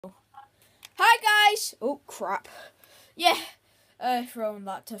Hi guys! Oh crap. Yeah, throwing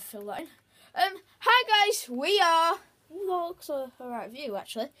that to fill that in. Hi guys, we are... Ooh, that looks a alright view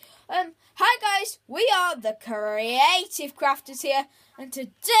actually. Hi guys, we are the Creative Crafters here, and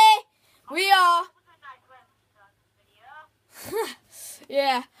today we are...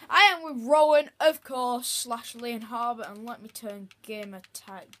 Yeah, I am with Rowan, of course, / Leon Harbour, and let me turn gamer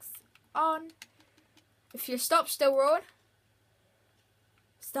tags on. If you stop still, Rowan.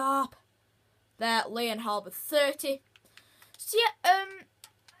 Stop. There, Leon Harbour 30. So yeah,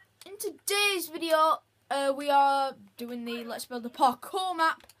 in today's video, we are doing the Let's Build a Parkour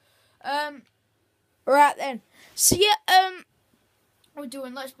map. Right then. So yeah, we're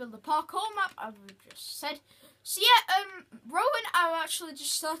doing Let's Build a Parkour map, as we just said. So yeah, Rowan, I actually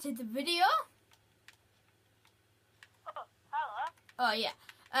just started the video. Oh, hello. Oh yeah.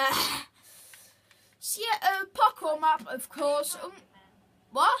 So yeah, parkour map, of course.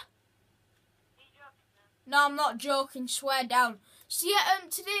 What? No, I'm not joking. Swear down. So yeah,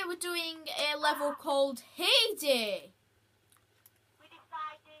 today we're doing a level called Heyday. We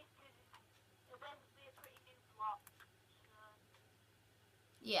decided it went to be a pretty new block.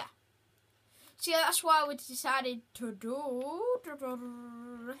 Yeah. So yeah, that's why we decided to do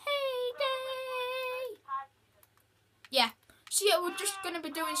Heyday. Yeah. So yeah, we're just gonna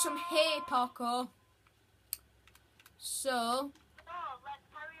be doing some hay parkour. So. Let's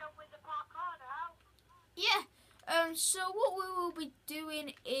carry on with the parkour now. Yeah. So what we will be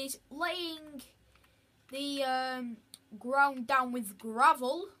doing is laying the ground down with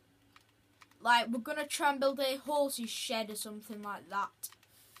gravel. Like, we're gonna try and build a horse's shed or something like that.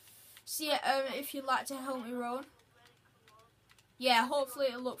 So yeah, if you'd like to help me, Rowan. Yeah, hopefully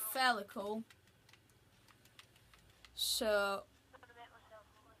it'll look fairly cool. So,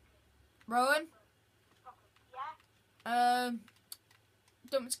 Rowan. Don't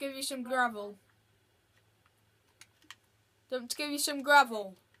want to give you some gravel. Don't want to give you some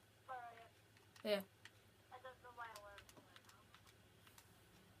gravel. Yeah.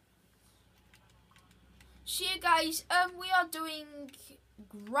 So yeah, guys, we are doing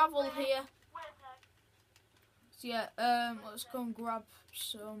gravel here. So yeah, let's go and grab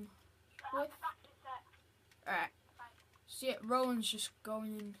some. Alright. So yeah, Rowan's just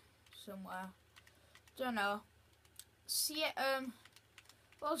going in somewhere. Don't know. So yeah,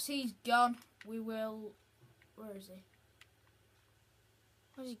 once he's gone, we will... Where is he?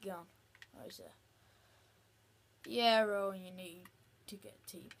 Where's he gone? Where is it? Yeah, Rowan, you need to get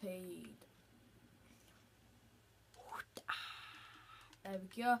TP'd. There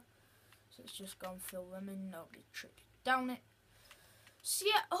we go. So it's just gone fill them in, nobody tripped down it. So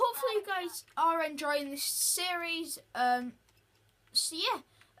yeah, hopefully you guys are enjoying this series. So yeah,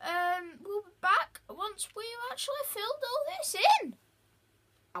 we'll be back once we've actually filled all this in.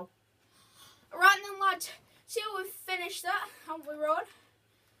 Ow. Right then, lads. See how we've finished that, haven't we, Rowan?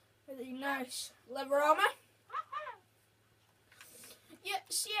 Really nice leather armour. Yeah,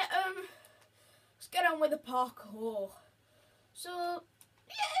 so yeah, let's get on with the parkour. So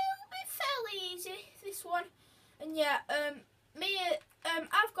yeah, it'll be fairly easy, this one. And yeah,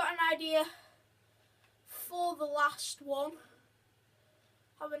 I've got an idea for the last one.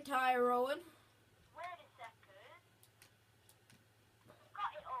 Haven't I, Rowan? Wait a second. We've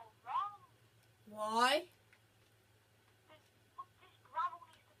got it all wrong. Why? This gravel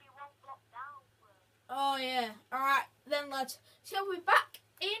needs to be one block down. Oh yeah. Alright then, lads. So we'll be back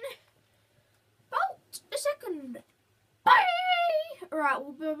in about a second. Bye! Alright,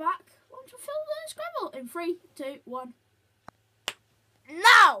 we'll be back once we fill this gravel in 3, 2, 1.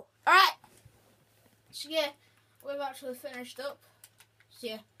 Now! Alright. So yeah, we've actually finished up. So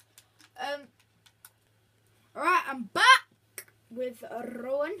yeah. Alright, I'm back with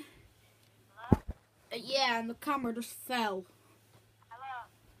Rowan. Hello? Yeah, and the camera just fell. Hello?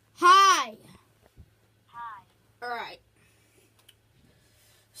 Hi! Hi. Alright.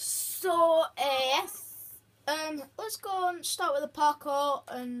 So, yes. Let's go and start with the parkour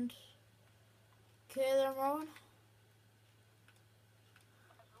and... Okay then, Rowan.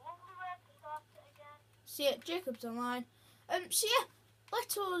 So yeah, Jacob's online. So yeah,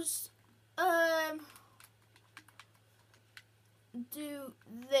 let us do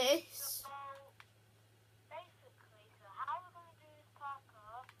this. So basically, how we're going to do this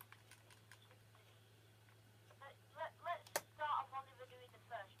parkour is let's start off on doing the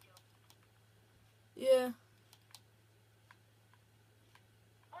first jump. Yeah.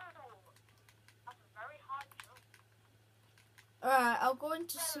 Oh, that's a very hard jump. Alright, I'll go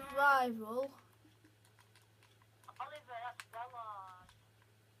into survival. Oliver, that's well hard.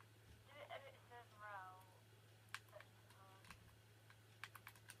 Do it a bit further out. Yeah,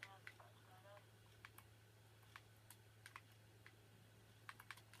 that's better.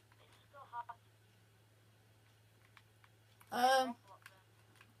 Alright.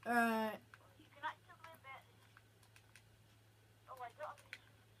 You can actually bet. Oh, I don't have any.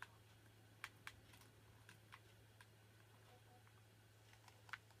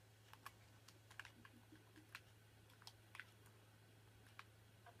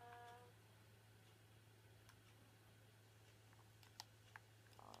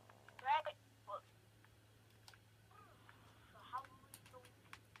 Right. But, so how will we go?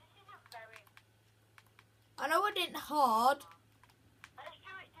 This isn't very. I know it ain't hard. Let's do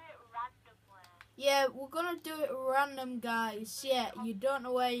it randomly. Yeah, we're gonna do it random, guys. Yeah, you don't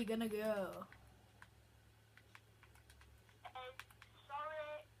know where you're gonna go.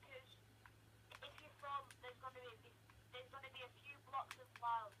 Sorry, because if you fall, there's gonna be a few blocks of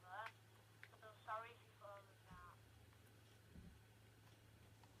lava. So sorry if you fall in that.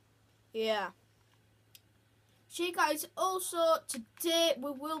 Yeah. So you guys, also today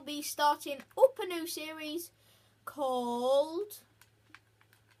we will be starting up a new series called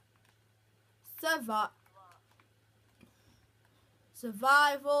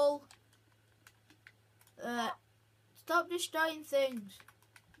Survival. Stop destroying things.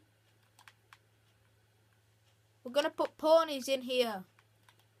 We're gonna put ponies in here.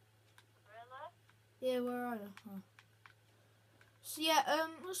 Really? Yeah, where are they? Oh. So yeah,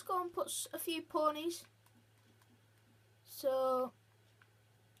 let's go and put a few ponies. So,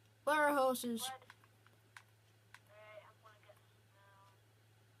 where are horses? Right, I'm gonna get some now.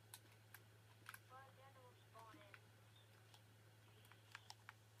 Where are the animals spawning?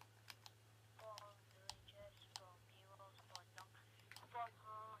 Spawn villagers, spawn mules, spawn donkeys, spawn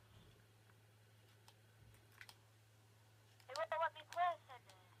horse. They won't let me place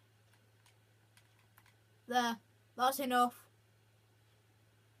any. There, that's enough.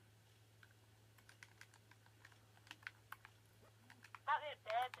 That is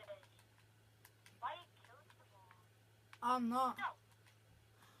babies. Why are you killing them all? I'm not. No.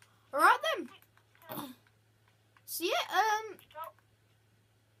 Alright then. So yeah, Stop.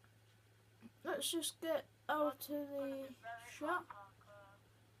 let's just get out of the Very shop. Parkour.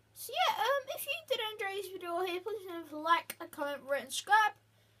 So yeah, if you did enjoy this video here, please leave a like, a comment, rate and subscribe.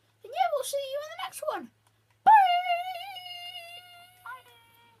 And yeah, we'll see you in the next one. Bye!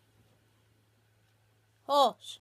 Horse.